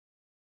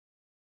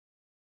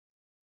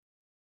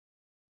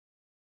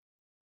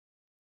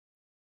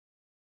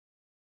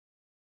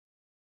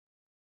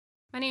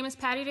My name is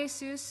Patty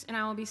DeSuze, and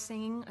I will be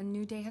singing A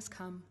New Day Has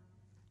Come.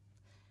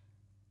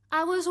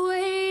 I was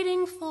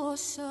waiting for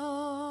so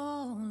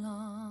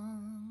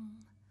long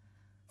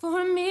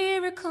for a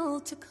miracle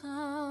to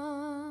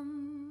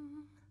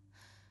come,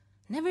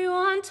 and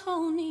everyone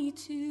told me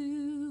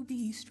to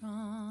be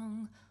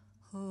strong.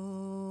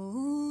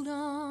 Hold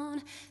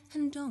on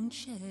and don't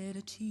shed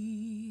a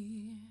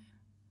tear.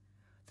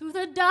 Through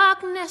the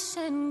darkness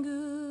and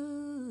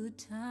good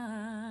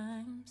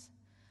times,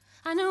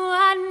 I knew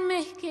I'd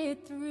make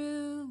it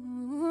through.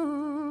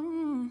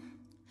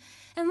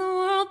 And the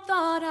world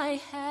thought I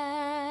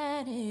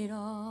had it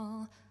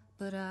all,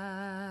 but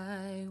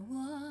I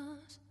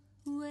was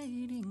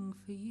waiting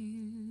for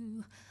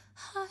you.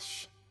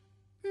 Hush,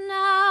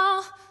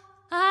 now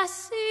I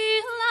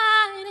see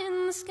light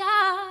in the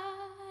sky.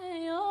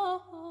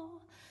 Oh,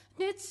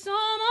 it's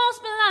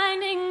almost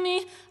blinding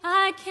me.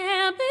 I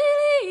can't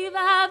believe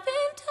I've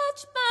been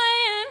touched by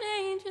an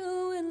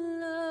angel with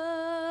love.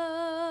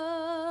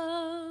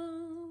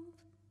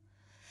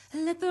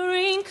 Let the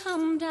rain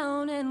come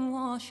down and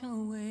wash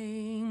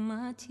away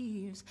my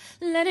tears.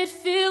 Let it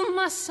fill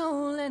my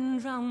soul and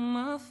drown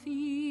my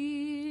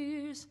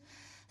fears.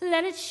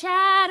 Let it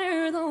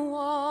shatter the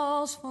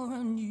walls for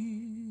a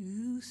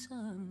new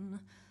sun.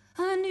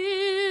 A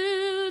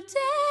new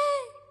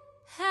day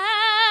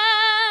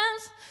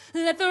has.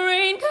 Let the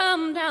rain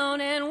come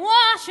down and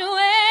wash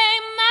away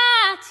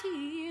my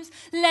tears.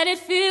 Let it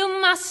fill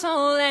my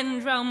soul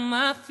and drown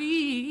my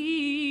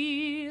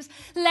fears.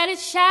 Let it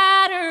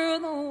shatter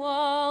the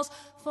walls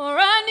for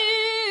a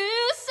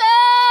new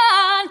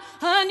sun,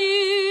 a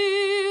new